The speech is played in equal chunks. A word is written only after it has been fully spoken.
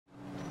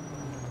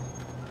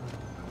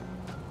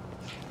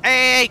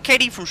Hey,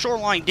 Katie from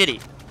Shoreline did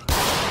it.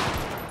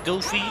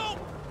 Goofy.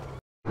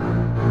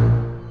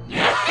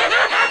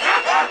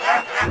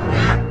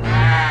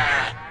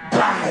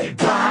 Bye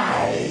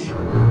bye.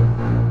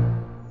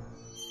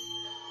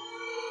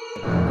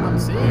 I'm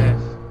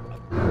serious.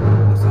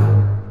 What's up?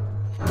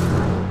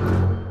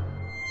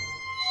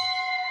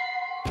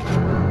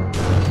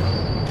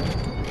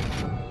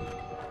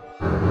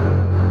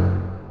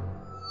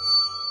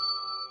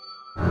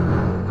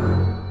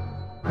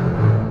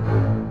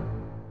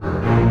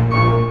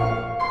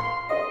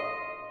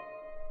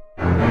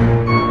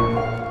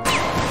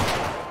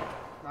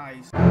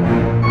 Nice.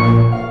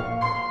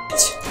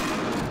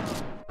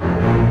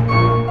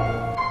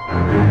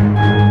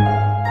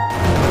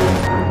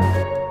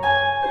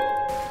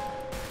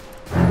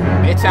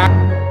 Bitch,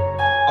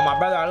 oh my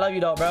brother, I love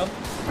you though, bro.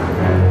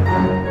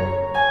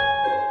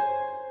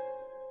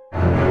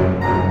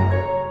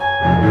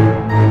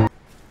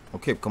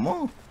 Okay, come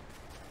on.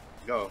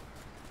 Go.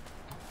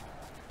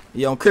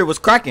 Yeah, on crib, what's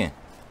cracking?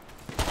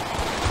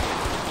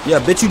 Yeah,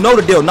 bitch, you know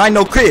the deal. 9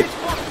 no crib.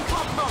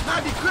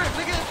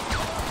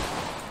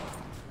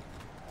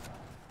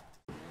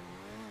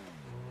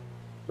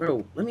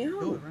 Bro, let me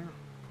out.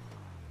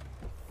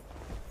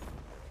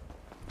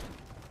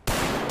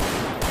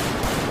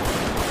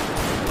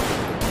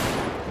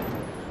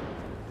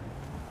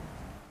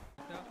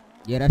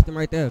 Yeah, that's them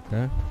right there,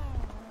 okay.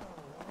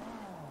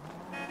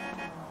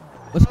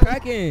 What's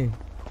cracking?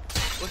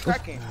 What's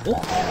cracking?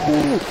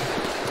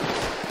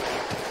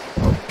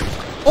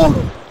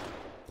 Oh!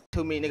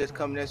 Too many niggas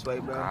coming this way,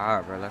 bro.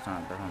 Alright, bro, let's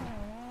not.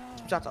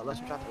 Shots out, let's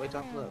shot out. Wait till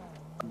I pull up.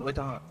 Wait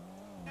till hunt.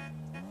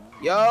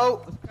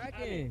 Yo! What's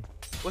cracking?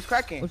 What's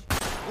cracking?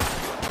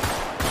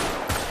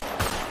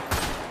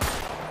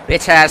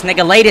 Bitch ass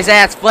nigga laid his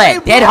ass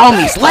flat. Dead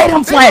homies. Laid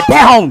him flat.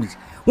 Dead homies.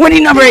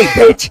 Winning number 8,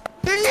 bitch.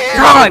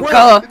 Drive,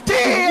 cuz.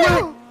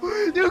 Damn!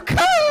 You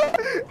come!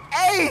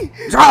 Hey!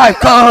 Drive,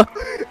 cuz.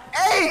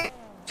 Hey!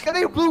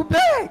 They blew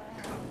back!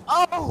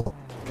 Oh!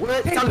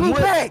 What? They Tell him blew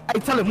what? back! Hey,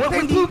 tell him what?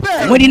 They blew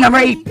back! Winning number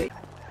 8, bitch.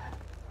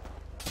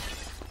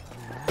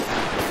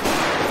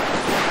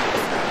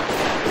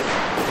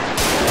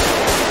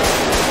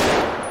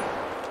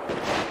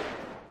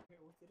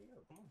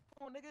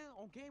 Come on, nigga.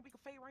 On game, we can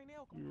fade right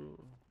now.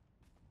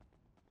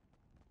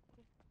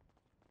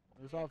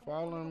 It's all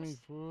following me,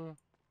 fool.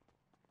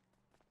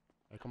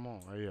 Hey, come on.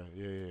 Hey,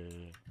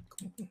 yeah.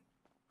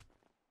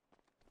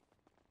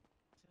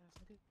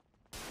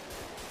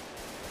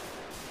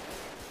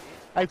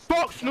 Hey,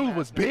 fuck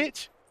snoovers,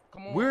 bitch.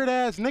 Come on. Weird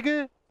ass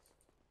nigga.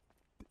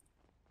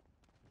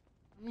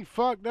 Me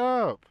fucked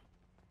up.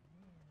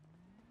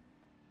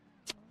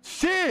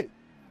 Shit.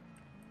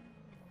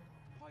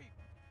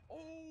 Oh!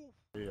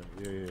 Yeah.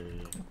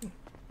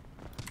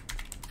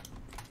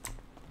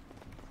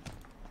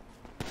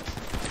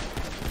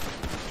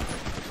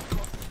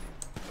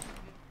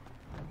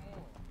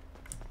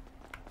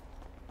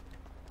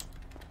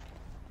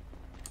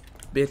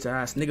 Bitch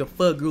ass nigga,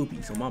 fuck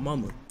groupies on my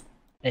mama.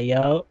 Hey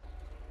yo.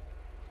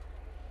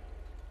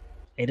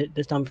 Hey,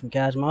 this Tommy from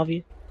Cash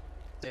Mafia?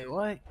 Say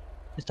what?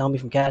 This Tommy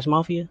from Cash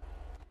Mafia?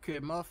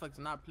 Kid, motherfuckers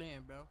not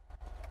playing, bro.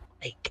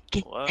 Hey,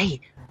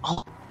 hey,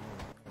 oh.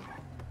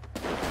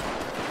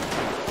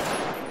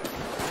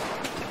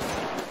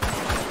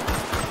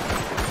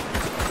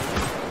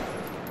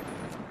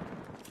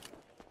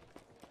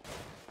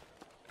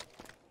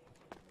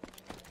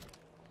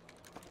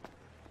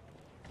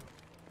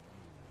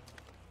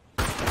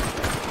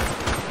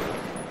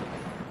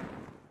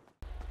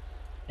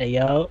 Hey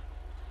yo.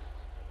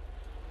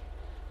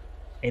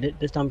 Hey,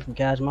 this Tommy from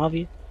Cash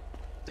Mafia?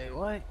 Say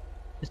what?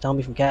 This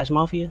Tommy from Cash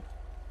Mafia?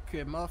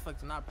 Kid,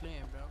 motherfuckers not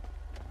playing, bro.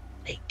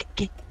 Hey,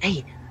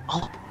 hey,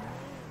 oh.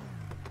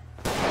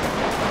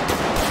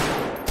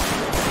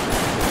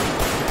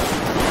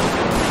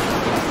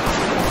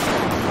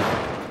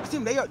 See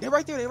them, they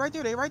right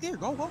there.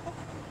 Go.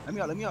 Let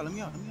me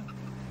out.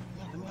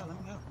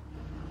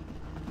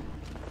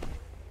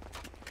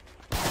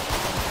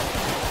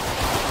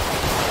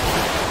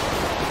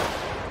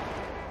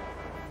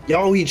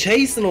 Yo, he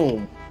chasing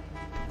him.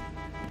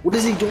 What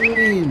is he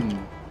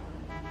doing?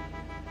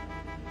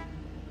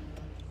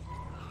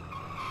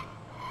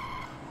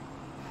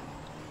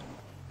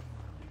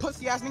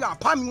 Pussy ass nigga, I'll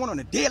pop me one on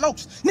the dead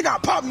locust. Nigga, I'll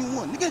pop me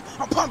one,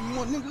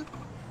 nigga.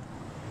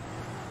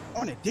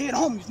 On the dead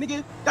homies,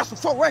 nigga. That's some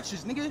 4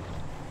 extras, nigga.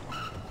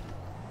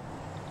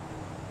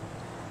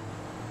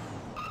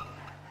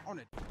 On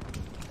the...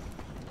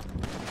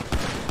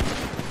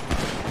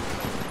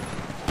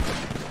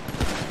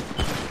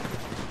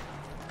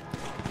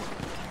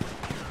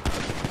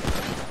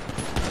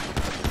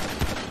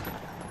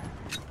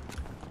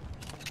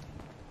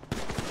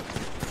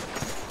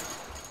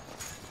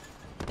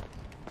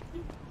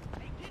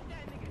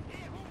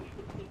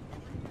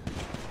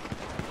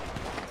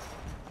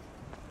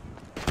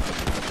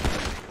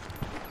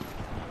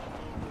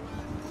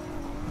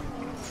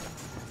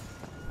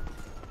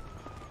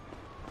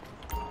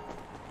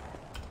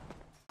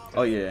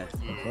 Oh yeah.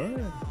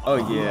 Oh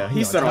yeah.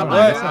 He said on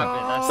what?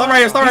 Stop right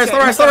here. Stop right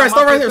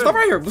here. Stop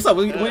right here. What's up?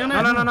 We on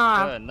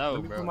that? No,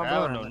 bro.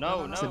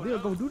 No. Seville,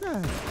 go do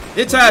that.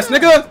 Bitch ass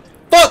nigga.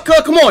 Fuck.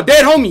 Come on.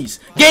 Dead homies.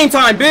 Game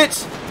time,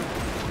 bitch.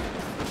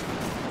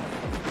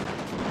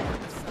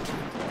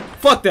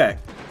 Fuck that.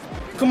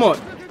 Come on.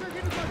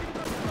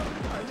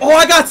 Oh,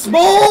 I got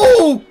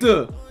smoked.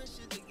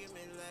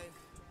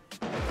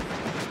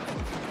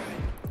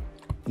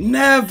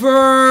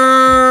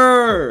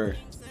 Never.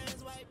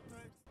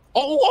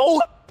 Oh.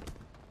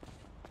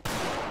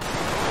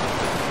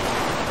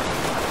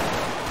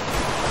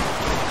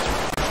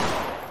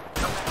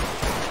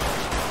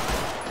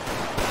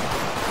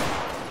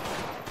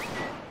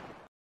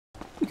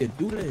 We could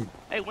do that.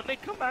 Hey, when they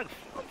come back,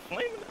 I'm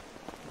flaming it.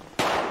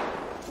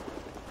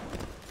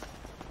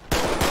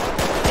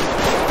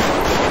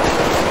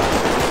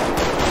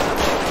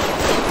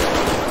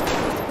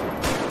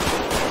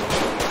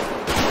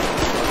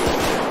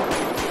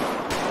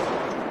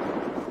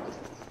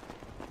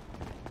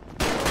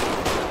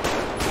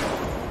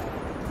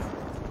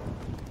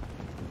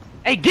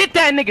 Hey, get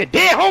that nigga,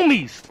 dead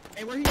homies!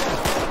 Hey, where he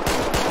at?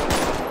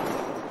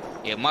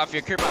 Yeah,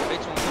 Mafia Crip, I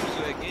bet you won't come to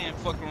you again.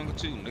 Fuck wrong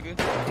with you, nigga.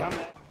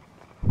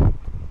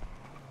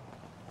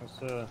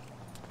 What's Or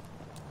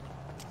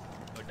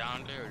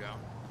down there, down.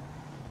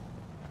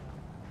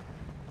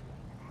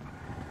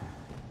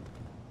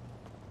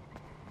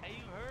 Hey,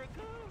 you heard,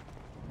 cuz?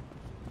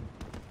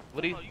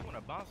 What do you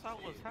wanna bounce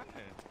out? What's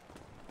happening?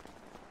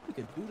 We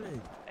could do that.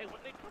 Hey,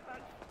 when they come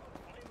back,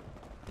 I'm flaming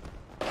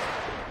it.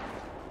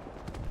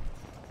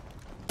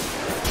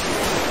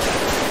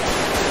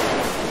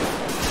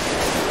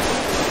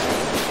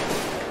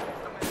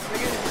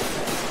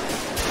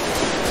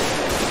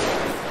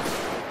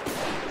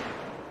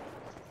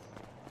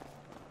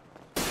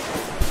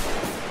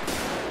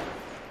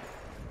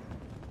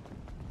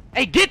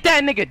 Hey, get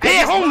that nigga,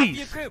 dead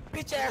homies!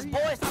 Bitch ass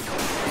boys.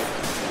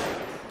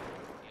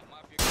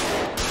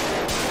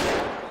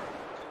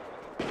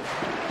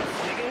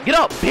 Get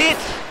up,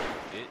 bitch!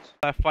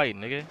 That fight,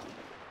 nigga.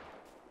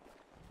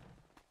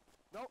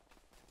 Nope.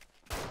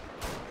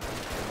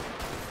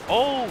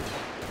 Oh!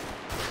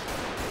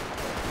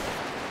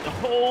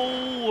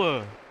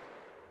 Oh!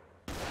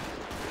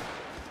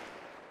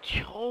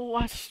 Yo,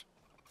 what's...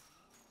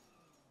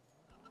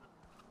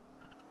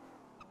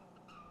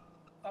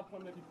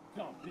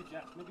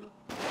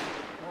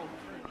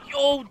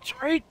 Yo,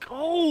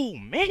 Draco,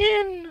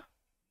 man!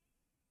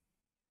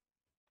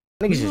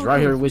 Niggas just right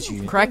here with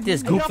you. Crack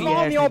this goofy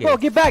ass Bro,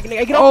 nigga. get back,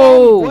 nigga. Get off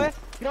Oh. my homies, boy.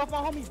 Get off my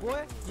homies,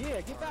 boy.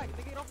 Yeah, get back,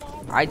 nigga. Get off my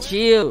homies. Alright,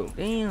 chill.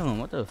 Damn,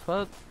 what the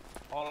fuck?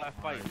 All that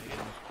fight,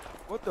 nigga.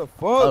 What the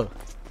fuck? Oh.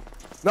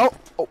 No.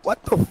 Oh,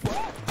 what the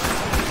fuck?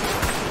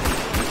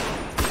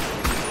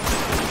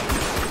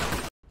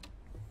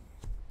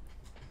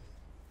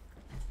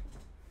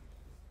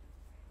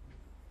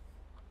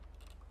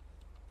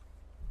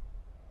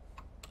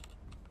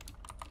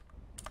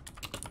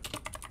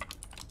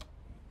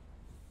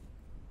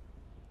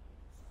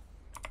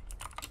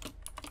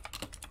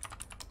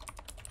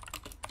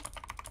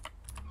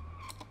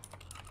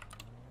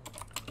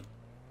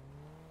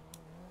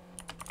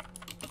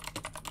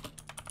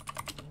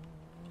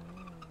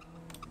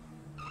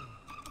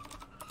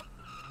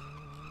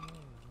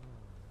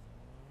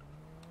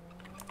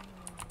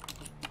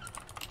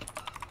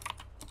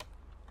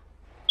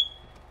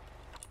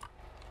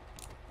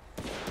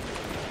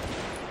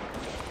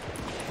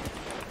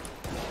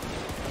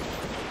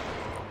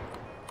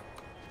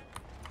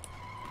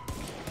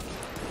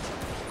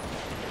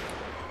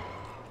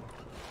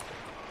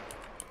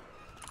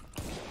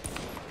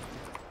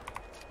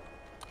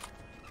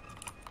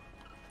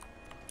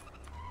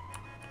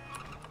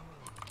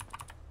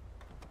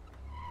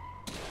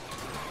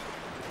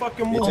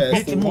 Fucking Bitch move,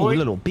 ass bitch, nigga. boy.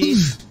 Little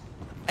bitch.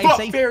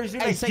 Fuck fairies,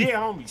 you ain't dead,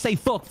 homie. Say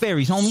fuck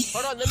fairies, homie.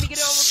 Hold on, let me get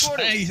it on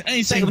recording. Hey, I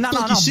ain't saying no,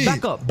 shit.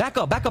 Back up. Say Hey,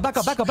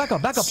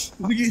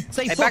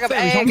 fuck back up.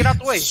 fairies, Hey, homie. get out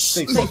the way.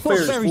 Say Say fuck fuck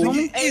fairies, fairies, boy.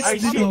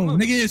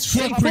 homie. Nigga, it's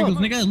fuck Pringles.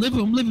 Nigga,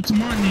 live it to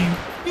my name.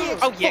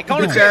 Oh, yeah,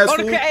 go to Bitch crib. ass Go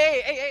to fool. crib.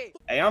 Hey.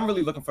 Hey, I'm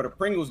really looking for the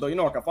Pringles though. You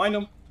know I can find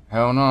them.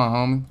 Hell no,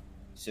 homie.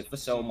 Shit for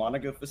sale, my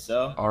nigga, for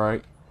sale. All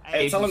right.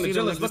 Hey, tell him the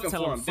Jill is looking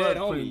for him. Dead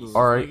homies.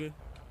 All right.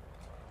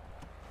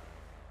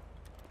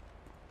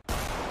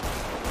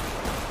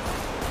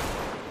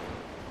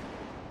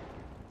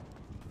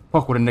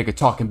 Fuck what a nigga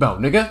talking about,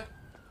 nigga.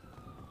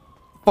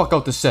 Fuck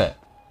out the set.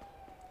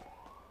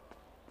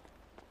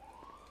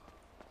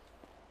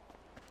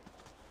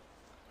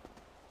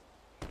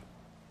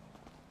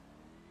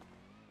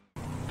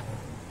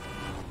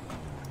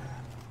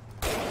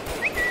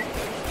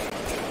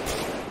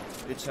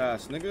 Bitch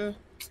ass nigga.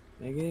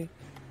 Nigga.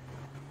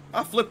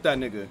 I flipped that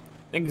nigga.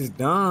 Nigga's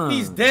done.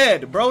 He's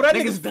dead, bro. That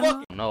nigga's done.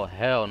 fucking. No,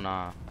 hell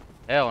nah.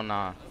 Hell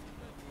nah.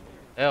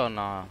 Hell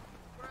nah.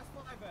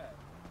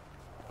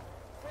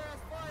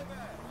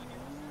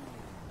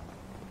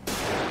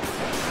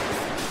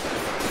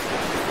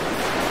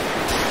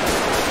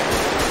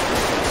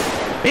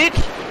 Bitch!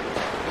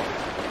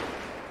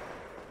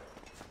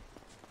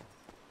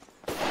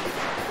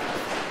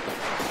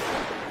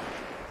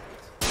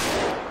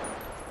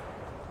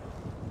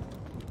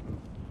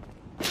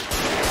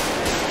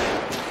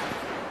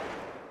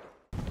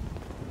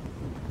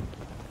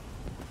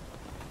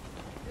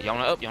 You on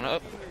the up? You on the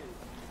up?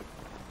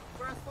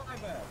 Where's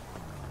 5 at?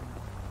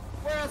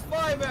 Where's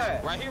 5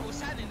 at? Right here. What's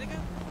happening, nigga?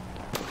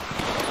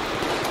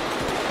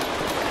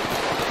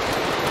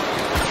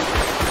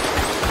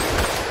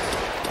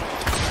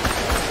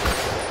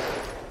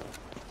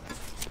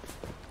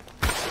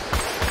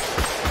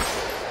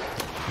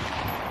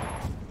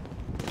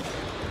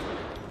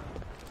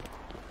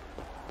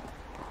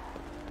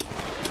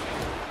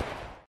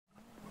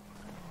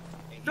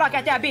 Block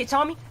out that bitch,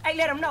 homie. Hey,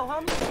 let him know,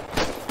 homie.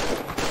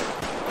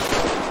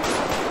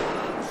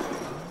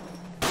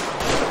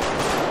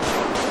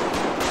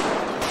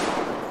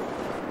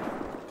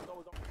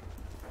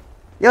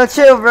 Yo,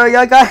 chill, bro.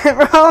 Y'all got it,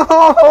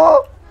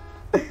 bro.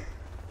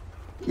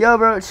 Yo,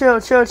 bro,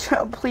 chill.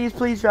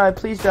 Please drive.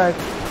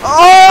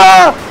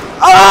 Oh!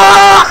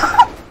 Oh!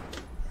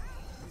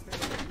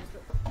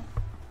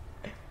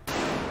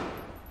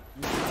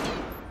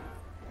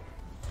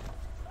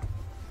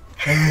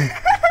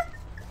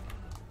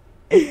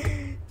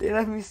 They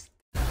let me.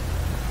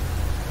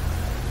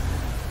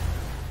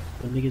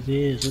 What niggas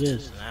is? What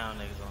is? Now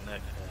niggas on that.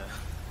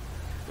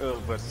 Oh,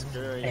 but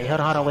scary. Hey, hold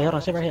on, wait, hold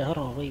on, sit right here, hold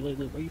on, wait,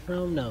 where you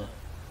from? No,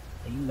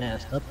 hey, you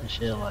masked up and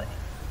shit, like.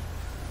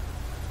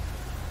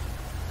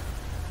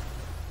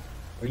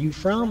 Where you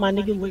from, my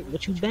nigga?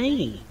 What you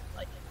banging?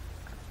 Like.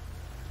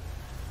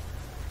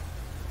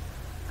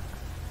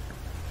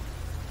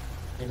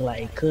 Nigga, like,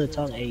 hey, could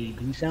talk. Hey,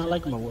 do you sound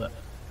like him or what?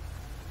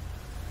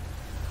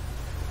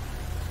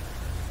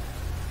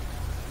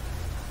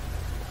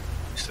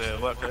 You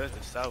said what? Cause it's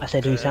the South. I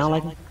said, do you sound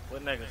like him?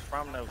 What niggas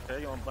from though? Cause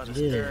you on a bunch of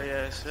Yeah. scary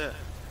ass shit.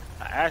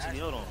 I actually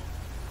hold on.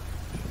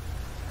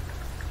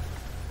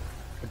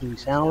 Or do you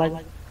sound like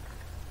him?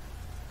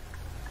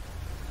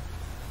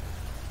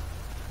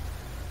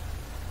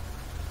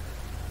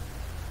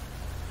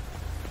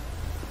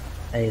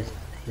 Hey,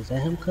 is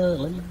that him, cuz?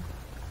 Let me.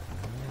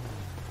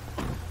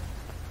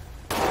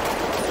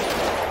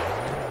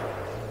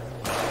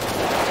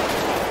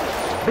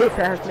 Bitch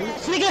ass nigga.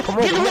 Nigga, get the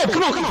whip,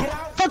 come on.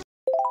 Fuck.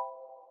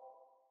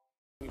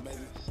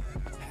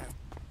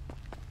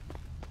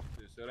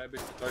 Sell that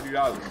bitch for $30.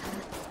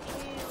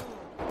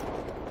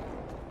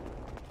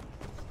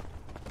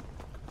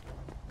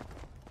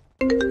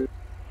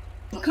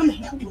 Come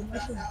here.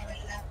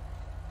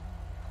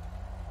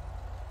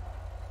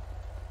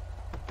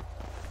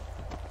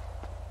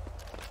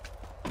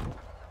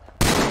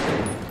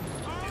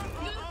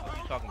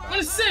 Talking about? What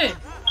is it?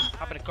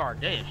 Hop in the car,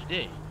 dash,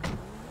 dick.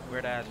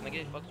 Weird ass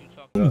nigga. Fuck you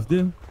talking Who's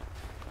them?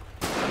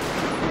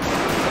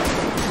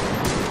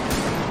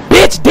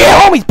 Bitch, dead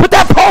homies, put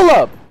that pole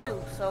up.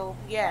 So,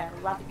 yeah, we're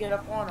about to get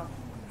up on him.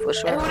 For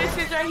sure. Hey, who this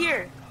is right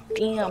here?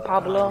 Damn,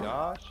 Pablo. Oh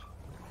gosh.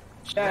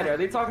 Chad, are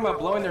they talking about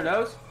blowing their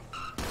nose?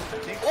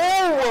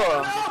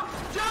 Oh!